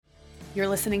You're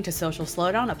listening to Social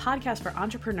Slowdown, a podcast for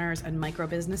entrepreneurs and micro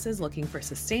businesses looking for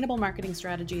sustainable marketing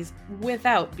strategies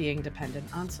without being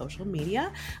dependent on social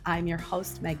media. I'm your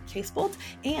host, Meg Casebolt,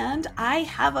 and I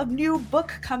have a new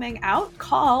book coming out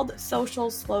called Social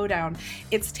Slowdown.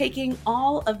 It's taking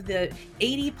all of the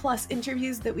 80 plus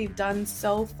interviews that we've done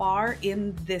so far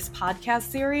in this podcast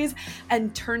series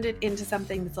and turned it into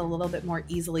something that's a little bit more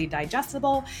easily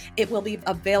digestible. It will be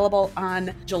available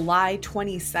on July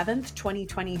 27th,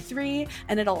 2023.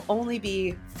 And it'll only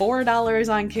be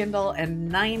 $4 on Kindle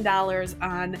and $9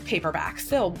 on paperback.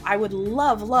 So I would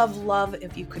love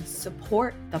if you could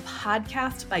support the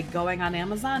podcast by going on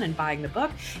Amazon and buying the book.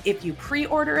 If you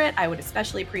pre-order it, I would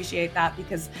especially appreciate that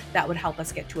because that would help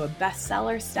us get to a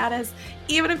bestseller status.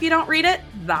 Even if you don't read it,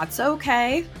 that's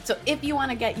okay. So if you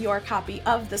want to get your copy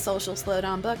of the Social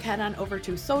Slowdown book, head on over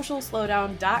to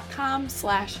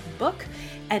socialslowdown.com/book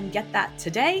and get that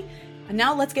today. And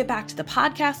now let's get back to the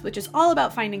podcast, which is all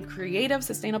about finding creative,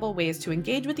 sustainable ways to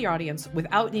engage with your audience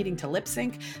without needing to lip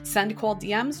sync, send cold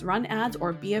DMs, run ads,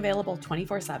 or be available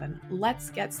 24/7. Let's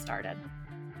get started.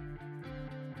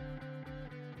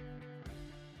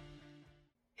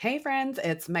 Hey friends,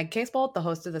 it's Meg Casebolt, the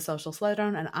host of the Social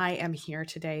Slowdown, and I am here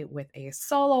today with a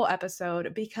solo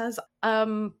episode because,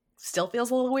 still feels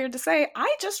a little weird to say,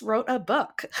 I just wrote a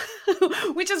book,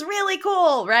 which is really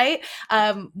cool, right?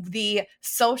 The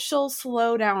Social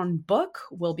Slowdown book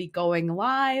will be going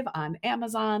live on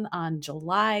Amazon on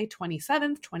July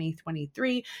 27th,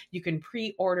 2023. You can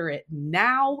pre-order it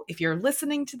now. If you're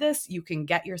listening to this, you can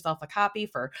get yourself a copy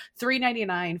for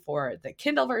 $3.99 for the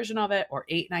Kindle version of it or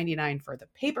 $8.99 for the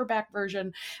paperback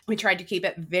version. We tried to keep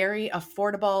it very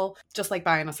affordable, just like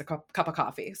buying us a cup of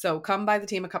coffee. So come buy the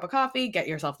team a cup of coffee, get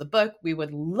yourself the book. We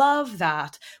would love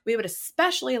that. We would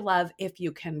especially love if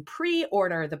you can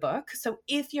pre-order the book. So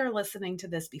if you're listening to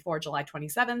this before July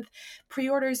 27th,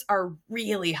 pre-orders are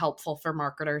really helpful for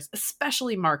marketers,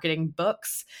 especially marketing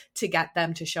books, to get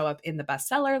them to show up in the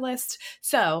bestseller list.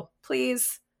 So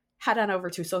please head on over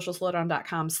to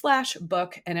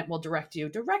socialslowdown.com/book and it will direct you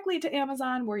directly to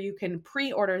Amazon where you can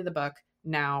pre-order the book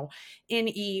now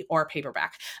in or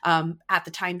paperback. At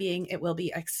the time being, it will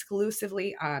be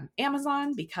exclusively on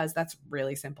Amazon because that's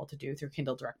really simple to do through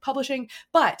Kindle Direct Publishing.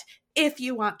 But if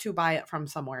you want to buy it from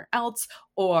somewhere else,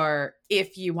 or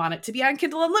if you want it to be on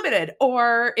Kindle Unlimited,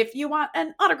 or if you want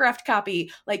an autographed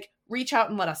copy, reach out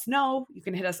and let us know. You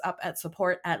can hit us up at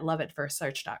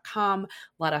support@loveitfirstsearch.com.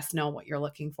 Let us know what you're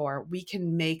looking for. We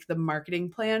can make the marketing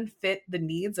plan fit the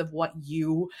needs of what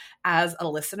you as a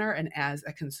listener and as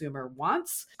a consumer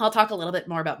wants. I'll talk a little bit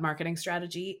more about marketing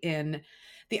strategy in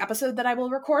the episode that I will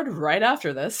record right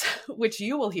after this, which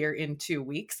you will hear in 2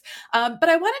 weeks. But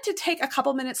I wanted to take a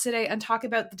couple minutes today and talk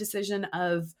about the decision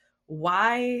of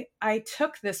why I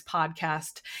took this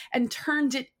podcast and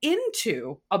turned it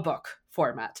into a book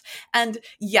format. And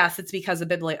yes, it's because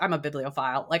I'm a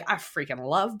bibliophile. I freaking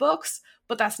love books,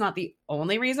 but that's not the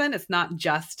only reason. It's not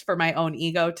just for my own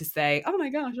ego to say, oh my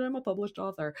gosh, I'm a published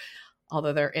author.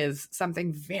 Although there is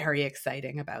something very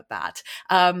exciting about that.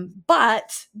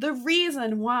 But the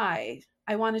reason why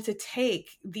I wanted to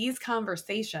take these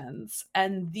conversations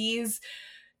and these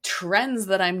trends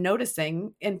that I'm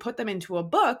noticing and put them into a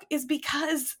book is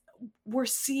because we're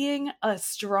seeing a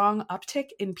strong uptick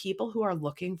in people who are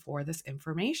looking for this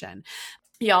information.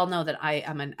 Y'all know that I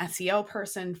am an SEO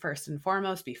person first and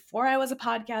foremost. Before I was a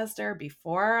podcaster,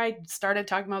 before I started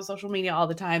talking about social media all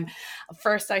the time,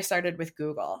 first I started with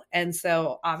Google. And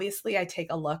so obviously I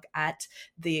take a look at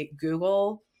the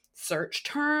Google search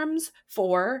terms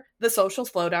for the Social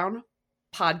Slowdown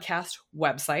podcast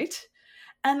website.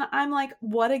 And I'm like,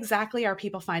 what exactly are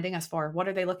people finding us for? What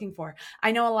are they looking for?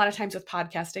 I know a lot of times with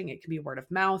podcasting, it can be word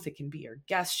of mouth. It can be your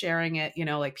guests sharing it.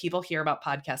 People hear about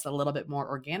podcasts a little bit more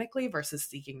organically versus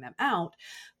seeking them out.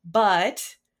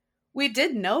 But we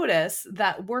did notice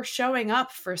that we're showing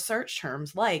up for search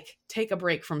terms like take a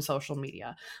break from social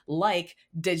media, like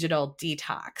digital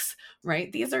detox,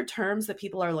 right? These are terms that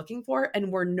people are looking for.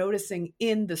 And we're noticing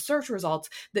in the search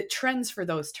results that trends for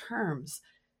those terms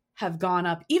have gone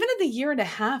up. Even in the year and a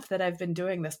half that I've been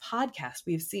doing this podcast,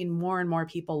 we've seen more and more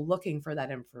people looking for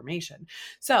that information.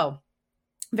 So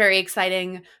very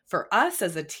exciting for us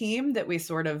as a team that we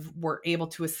sort of were able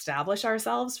to establish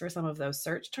ourselves for some of those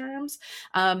search terms.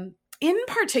 In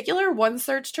particular, one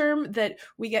search term that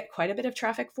we get quite a bit of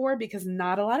traffic for because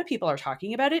not a lot of people are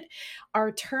talking about it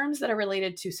are terms that are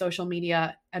related to social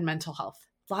media and mental health.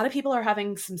 A lot of people are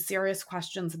having some serious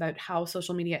questions about how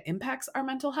social media impacts our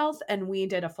mental health. And we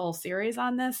did a full series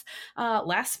on this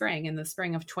last spring, in the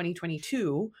spring of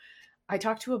 2022. I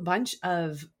talked to a bunch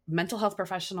of mental health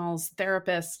professionals,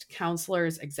 therapists,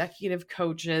 counselors, executive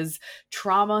coaches,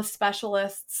 trauma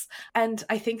specialists. And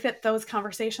I think that those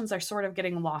conversations are sort of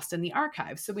getting lost in the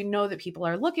archives. So we know that people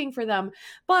are looking for them,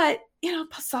 but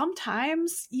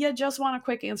sometimes you just want a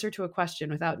quick answer to a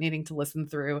question without needing to listen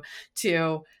through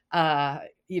to, a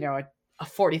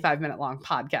 45-minute long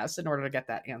podcast in order to get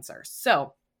that answer.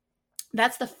 So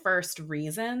that's the first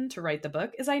reason to write the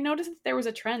book, is I noticed that there was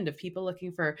a trend of people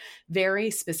looking for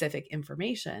very specific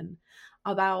information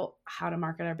about how to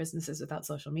market our businesses without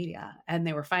social media. And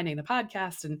they were finding the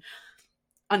podcast, and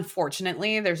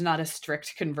unfortunately, there's not a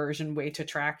strict conversion way to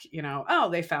track,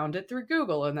 they found it through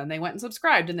Google and then they went and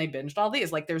subscribed and they binged all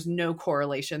these. Like, there's no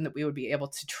correlation that we would be able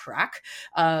to track.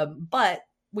 But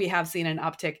we have seen an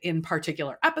uptick in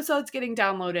particular episodes getting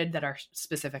downloaded that are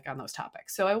specific on those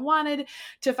topics. So I wanted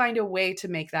to find a way to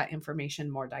make that information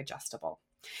more digestible.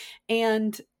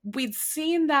 And we'd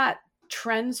seen that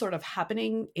trend sort of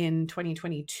happening in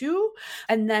 2022.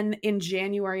 And then in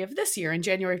January of this year, in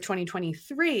January of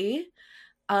 2023,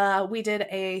 we did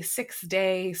a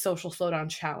 6-day social slowdown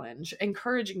challenge,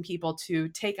 encouraging people to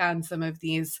take on some of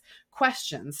these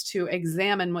questions, to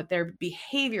examine what their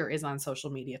behavior is on social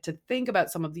media, to think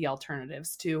about some of the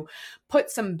alternatives, to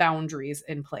put some boundaries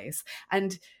in place.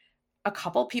 And a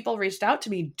couple people reached out to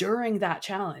me during that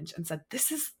challenge and said,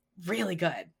 "This is really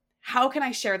good. How can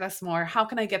I share this more? How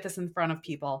can I get this in front of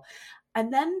people?"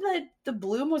 And then the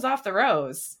bloom was off the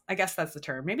rose. I guess that's the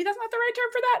term. Maybe that's not the right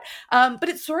term for that. But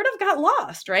it sort of got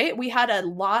lost, right? We had a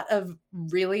lot of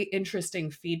really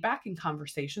interesting feedback and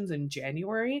conversations in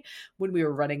January when we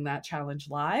were running that challenge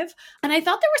live. And I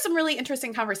thought there were some really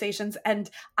interesting conversations. And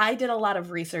I did a lot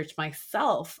of research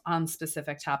myself on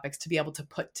specific topics to be able to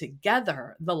put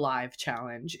together the live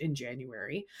challenge in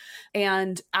January.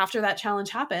 And after that challenge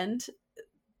happened,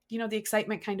 the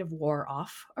excitement kind of wore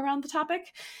off around the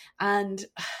topic. And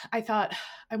I thought,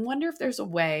 I wonder if there's a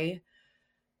way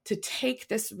to take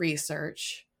this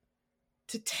research,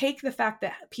 to take the fact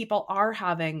that people are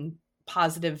having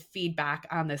positive feedback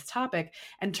on this topic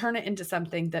and turn it into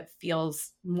something that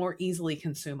feels more easily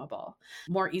consumable,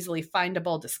 more easily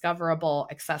findable, discoverable,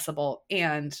 accessible,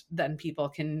 and then people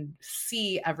can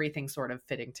see everything sort of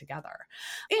fitting together.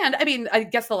 And I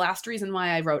guess the last reason why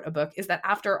I wrote a book is that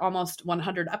after almost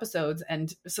 100 episodes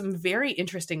and some very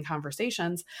interesting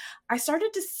conversations, I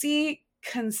started to see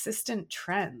consistent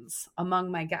trends among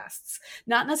my guests.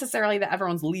 Not necessarily that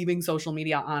everyone's leaving social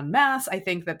media en masse. I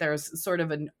think that there's sort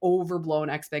of an overblown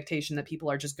expectation that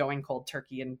people are just going cold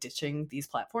turkey and ditching these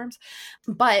platforms.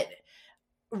 But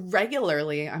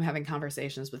regularly, I'm having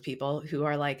conversations with people who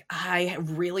are like, I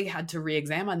really had to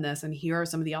re-examine this, and here are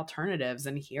some of the alternatives,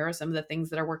 and here are some of the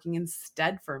things that are working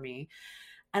instead for me.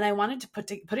 And I wanted to put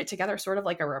it together sort of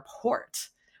like a report.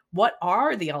 What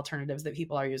are the alternatives that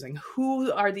people are using? Who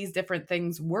are these different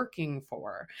things working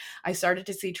for? I started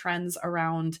to see trends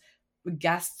around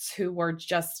guests who were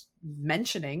just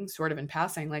mentioning sort of in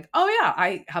passing, like, oh yeah,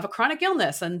 I have a chronic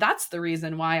illness and that's the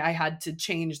reason why I had to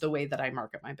change the way that I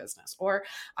market my business. Or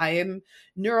I am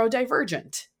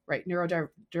neurodivergent, right?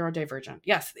 Neurodivergent.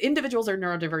 Yes, individuals are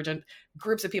neurodivergent.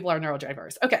 Groups of people are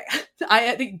neurodiverse. Okay. I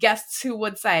had guests who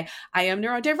would say, I am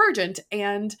neurodivergent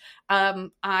and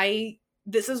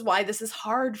this is why this is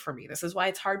hard for me. This is why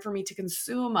it's hard for me to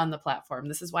consume on the platform.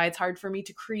 This is why it's hard for me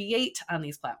to create on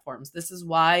these platforms. This is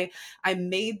why I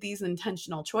made these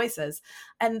intentional choices.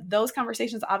 And those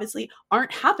conversations obviously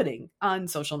aren't happening on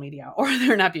social media, or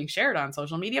they're not being shared on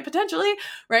social media potentially,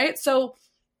 right? So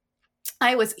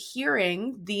I was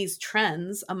hearing these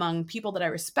trends among people that I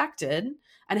respected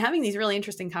and having these really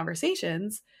interesting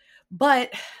conversations.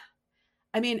 But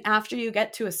after you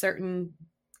get to a certain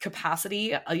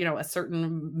capacity, a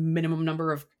certain minimum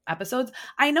number of episodes,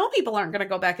 I know people aren't going to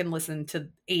go back and listen to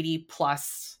 80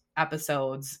 plus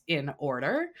episodes in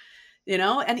order,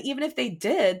 and even if they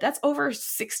did, that's over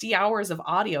 60 hours of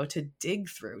audio to dig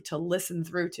through, to listen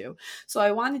through to. So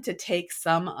I wanted to take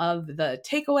some of the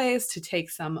takeaways, to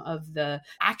take some of the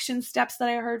action steps that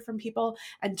I heard from people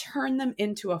and turn them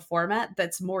into a format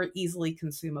that's more easily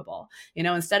consumable.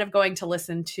 Instead of going to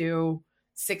listen to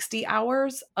 60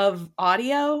 hours of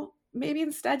audio, maybe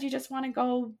instead you just want to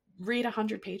go read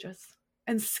 100 pages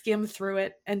and skim through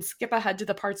it and skip ahead to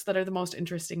the parts that are the most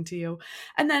interesting to you.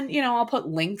 And then, I'll put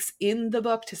links in the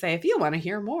book to say, if you want to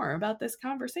hear more about this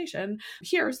conversation,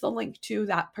 here's the link to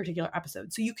that particular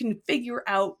episode. So you can figure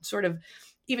out sort of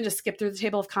even just skip through the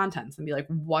table of contents and be like,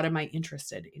 what am I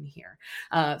interested in here?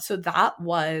 So that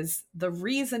was the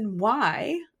reason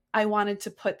why I wanted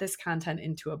to put this content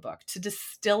into a book, to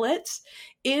distill it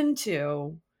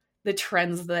into the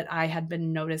trends that I had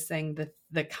been noticing,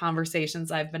 the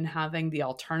conversations I've been having, the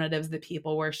alternatives that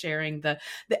people were sharing, the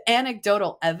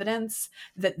anecdotal evidence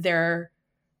that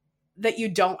you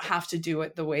don't have to do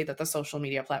it the way that the social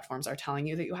media platforms are telling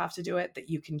you that you have to do it, that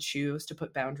you can choose to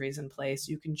put boundaries in place.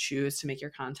 You can choose to make your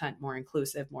content more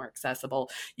inclusive, more accessible.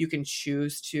 You can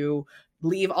choose to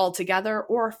leave altogether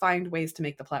or find ways to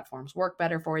make the platforms work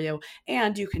better for you.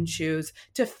 And you can choose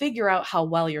to figure out how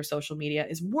well your social media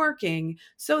is working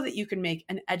so that you can make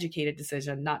an educated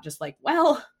decision, not just like,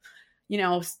 well,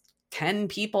 10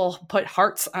 people put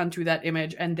hearts onto that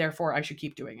image and therefore I should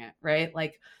keep doing it, right?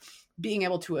 Like, being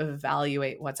able to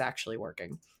evaluate what's actually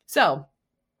working. So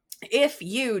if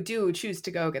you do choose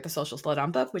to go get the Social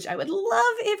Slowdown book, which I would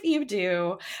love if you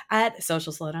do, at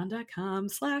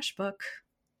socialslowdown.com/book.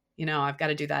 I've got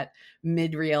to do that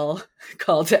mid-reel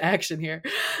call to action here.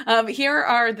 Here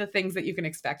are the things that you can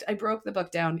expect. I broke the book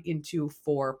down into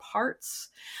 4 parts.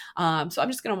 So I'm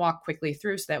just going to walk quickly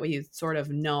through so that way you sort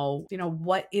of know,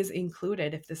 what is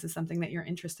included if this is something that you're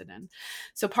interested in.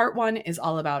 So part 1 is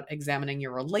all about examining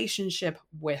your relationship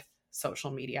with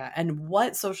social media and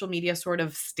what social media sort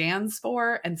of stands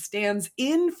for and stands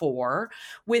in for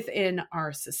within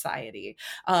our society.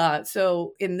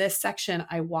 So in this section,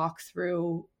 I walk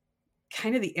through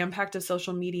kind of the impact of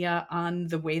social media on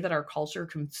the way that our culture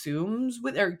consumes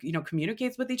with or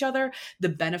communicates with each other, the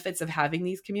benefits of having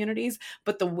these communities,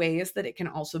 but the ways that it can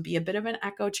also be a bit of an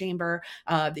echo chamber,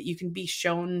 that you can be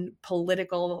shown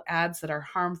political ads that are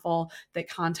harmful, that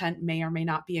content may or may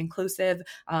not be inclusive,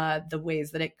 the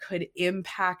ways that it could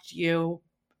impact you,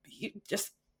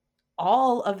 just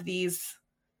all of these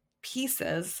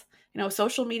pieces.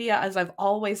 Social media, as I've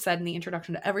always said in the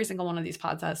introduction to every single one of these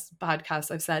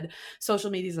podcasts, I've said social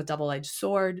media is a double-edged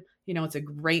sword. It's a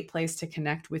great place to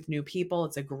connect with new people.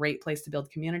 It's a great place to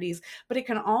build communities, but it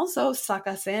can also suck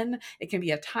us in. It can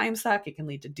be a time suck. It can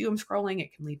lead to doom scrolling.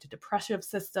 It can lead to depression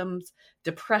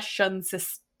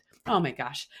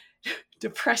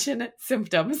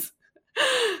symptoms.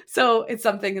 So it's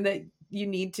something that you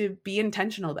need to be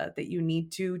intentional about, that you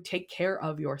need to take care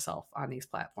of yourself on these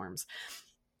platforms.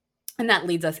 And that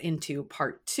leads us into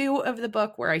part 2 of the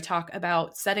book, where I talk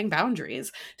about setting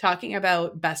boundaries, talking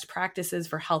about best practices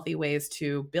for healthy ways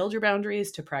to build your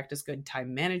boundaries, to practice good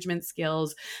time management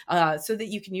skills, so that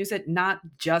you can use it not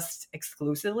just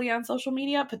exclusively on social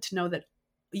media, but to know that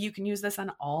you can use this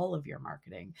on all of your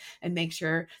marketing and make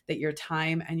sure that your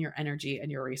time and your energy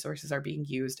and your resources are being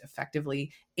used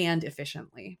effectively and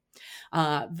efficiently.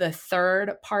 The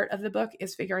third part of the book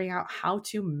is figuring out how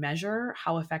to measure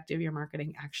how effective your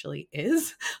marketing actually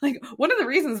is. Like, one of the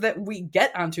reasons that we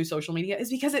get onto social media is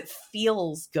because it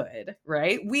feels good,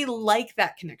 right? We like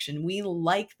that connection. We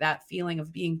like that feeling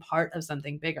of being part of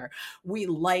something bigger. We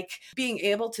like being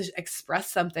able to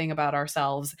express something about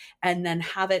ourselves and then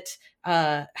have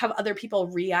other people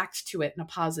react to it in a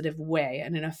positive way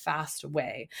and in a fast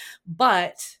way.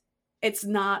 But it's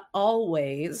not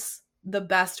always the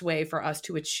best way for us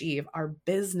to achieve our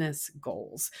business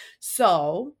goals.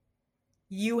 So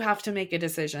you have to make a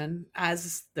decision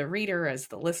as the reader, as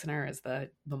the listener, as the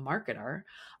marketer,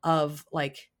 of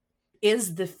like,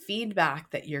 is the feedback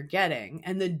that you're getting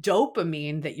and the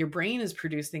dopamine that your brain is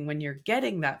producing when you're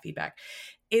getting that feedback,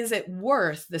 is it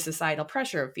worth the societal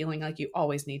pressure of feeling like you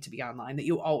always need to be online, that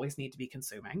you always need to be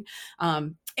consuming?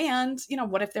 And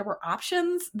what if there were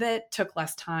options that took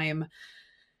less time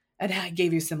and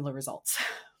gave you similar results?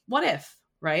 What if,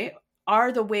 right?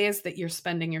 Are the ways that you're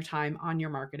spending your time on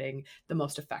your marketing the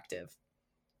most effective?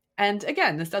 And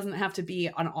again, this doesn't have to be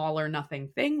an all or nothing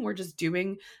thing. We're just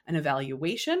doing an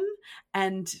evaluation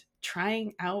and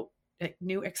trying out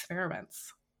new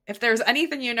experiments. If there's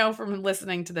anything from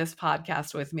listening to this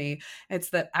podcast with me, it's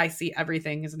that I see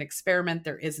everything as an experiment.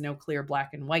 There is no clear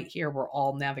black and white here. We're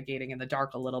all navigating in the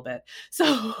dark a little bit.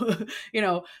 So,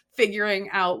 figuring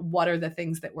out what are the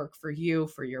things that work for you,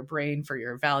 for your brain, for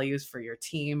your values, for your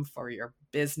team, for your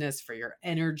business, for your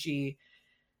energy.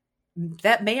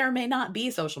 That may or may not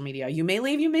be social media. You may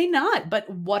leave, you may not, but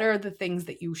what are the things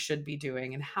that you should be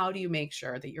doing? And how do you make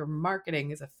sure that your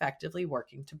marketing is effectively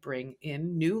working to bring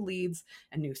in new leads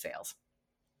and new sales?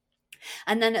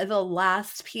 And then the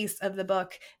last piece of the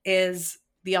book is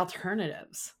the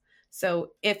alternatives. So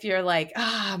if you're like,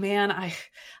 man, I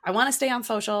want to stay on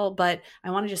social, but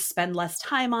I want to just spend less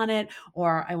time on it,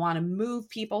 or I want to move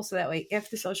people so that way if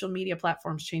the social media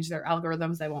platforms change their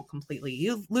algorithms, I won't completely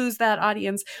lose that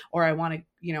audience, or I want to,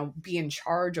 be in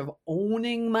charge of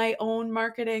owning my own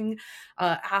marketing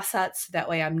assets. That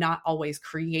way I'm not always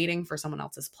creating for someone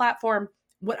else's platform.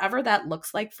 Whatever that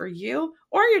looks like for you,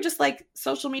 or you're just like,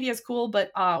 social media is cool,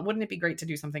 but wouldn't it be great to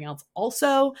do something else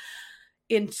also?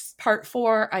 In part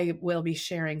 4, I will be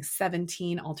sharing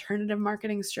 17 alternative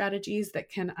marketing strategies that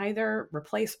can either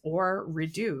replace or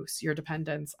reduce your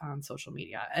dependence on social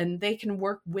media, and they can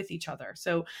work with each other.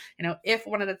 So, if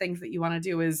one of the things that you want to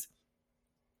do is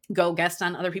go guest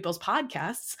on other people's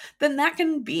podcasts, then that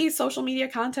can be social media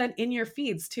content in your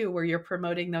feeds too, where you're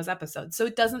promoting those episodes. So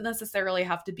it doesn't necessarily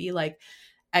have to be like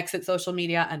exit social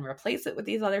media and replace it with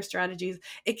these other strategies.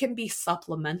 It can be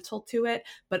supplemental to it,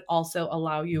 but also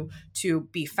allow you to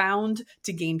be found,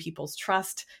 to gain people's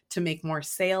trust, to make more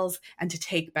sales, and to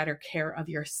take better care of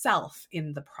yourself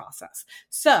in the process.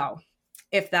 So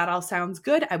if that all sounds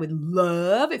good, I would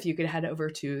love if you could head over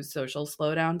to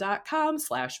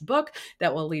socialslowdown.com/book.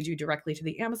 That will lead you directly to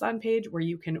the Amazon page where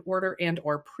you can order and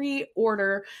or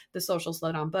pre-order the Social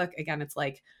Slowdown book. Again, it's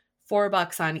like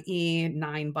 $4 on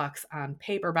 $9 on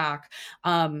paperback.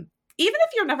 Even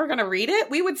if you're never going to read it,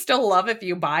 we would still love if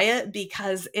you buy it,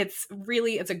 because it's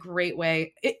a great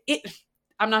way.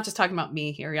 I'm not just talking about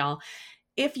me here, y'all.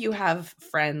 If you have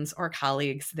friends or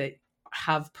colleagues that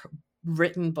have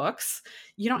written books,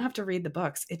 you don't have to read the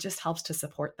books. It just helps to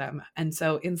support them. And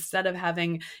so instead of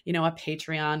having, a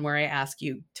Patreon where I ask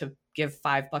you to give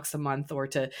 $5 a month or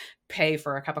to pay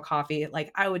for a cup of coffee, like,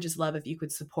 I would just love if you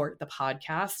could support the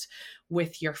podcast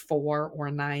with your $4 or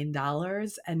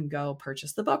 $9 and go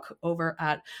purchase the book over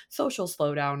at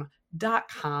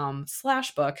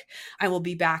socialslowdown.com/book. I will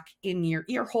be back in your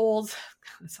ear holes.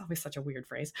 It's always such a weird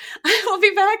phrase. I will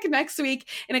be back next week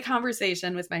in a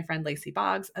conversation with my friend Lacey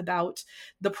Boggs about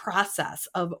the process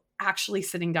of actually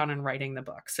sitting down and writing the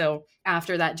book. So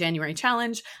after that January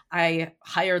challenge, I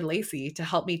hired Lacey to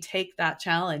help me take that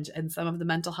challenge and some of the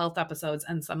mental health episodes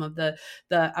and some of the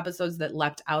episodes that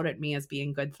leapt out at me as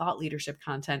being good thought leadership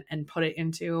content and put it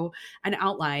into an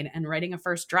outline and writing a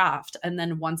first draft. And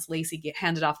then once Lacey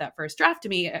handed off that first draft to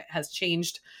me, it has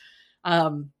changed.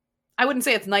 I wouldn't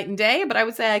say it's night and day, but I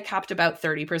would say I kept about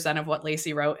 30% of what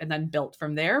Lacey wrote and then built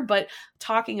from there. But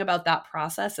talking about that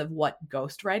process of what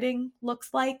ghostwriting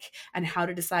looks like and how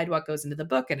to decide what goes into the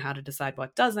book and how to decide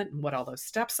what doesn't and what all those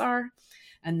steps are.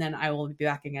 And then I will be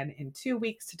back again in 2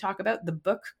 weeks to talk about the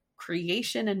book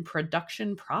creation and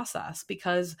production process,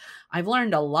 because I've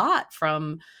learned a lot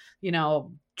from,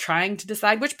 trying to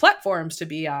decide which platforms to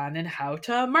be on and how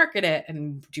to market it.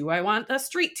 And do I want a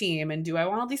street team? And do I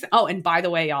want all these? Oh, and by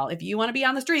the way, y'all, if you want to be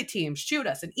on the street team, shoot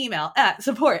us an email at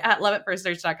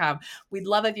support@loveatfirstsearch.com. We'd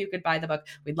love if you could buy the book.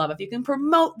 We'd love if you can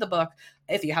promote the book.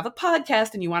 If you have a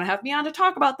podcast and you want to have me on to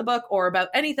talk about the book or about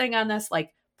anything on this,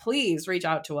 please reach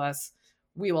out to us.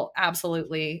 We will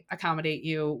absolutely accommodate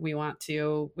you. We want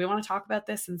to talk about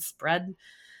this and spread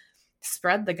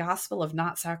the gospel of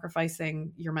not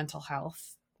sacrificing your mental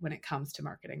health when it comes to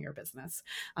marketing your business.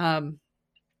 I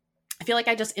feel like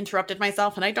I just interrupted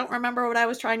myself and I don't remember what I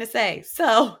was trying to say.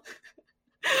 So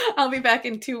I'll be back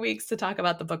in 2 weeks to talk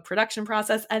about the book production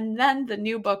process. And then the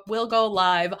new book will go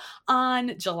live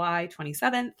on July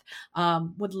 27th.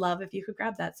 Would love if you could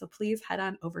grab that. So please head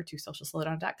on over to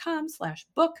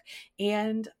socialslowdown.com/book.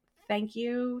 And thank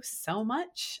you so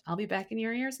much. I'll be back in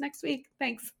your ears next week.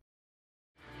 Thanks.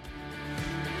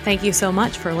 Thank you so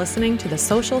much for listening to the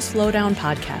Social Slowdown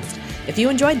podcast. If you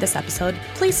enjoyed this episode,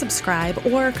 please subscribe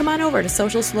or come on over to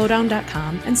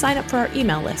socialslowdown.com and sign up for our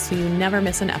email list so you never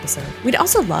miss an episode. We'd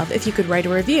also love if you could write a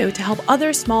review to help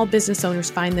other small business owners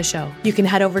find the show. You can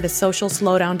head over to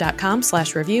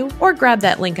socialslowdown.com/review or grab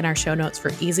that link in our show notes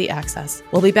for easy access.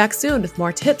 We'll be back soon with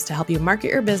more tips to help you market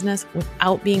your business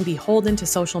without being beholden to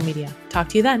social media. Talk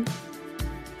to you then.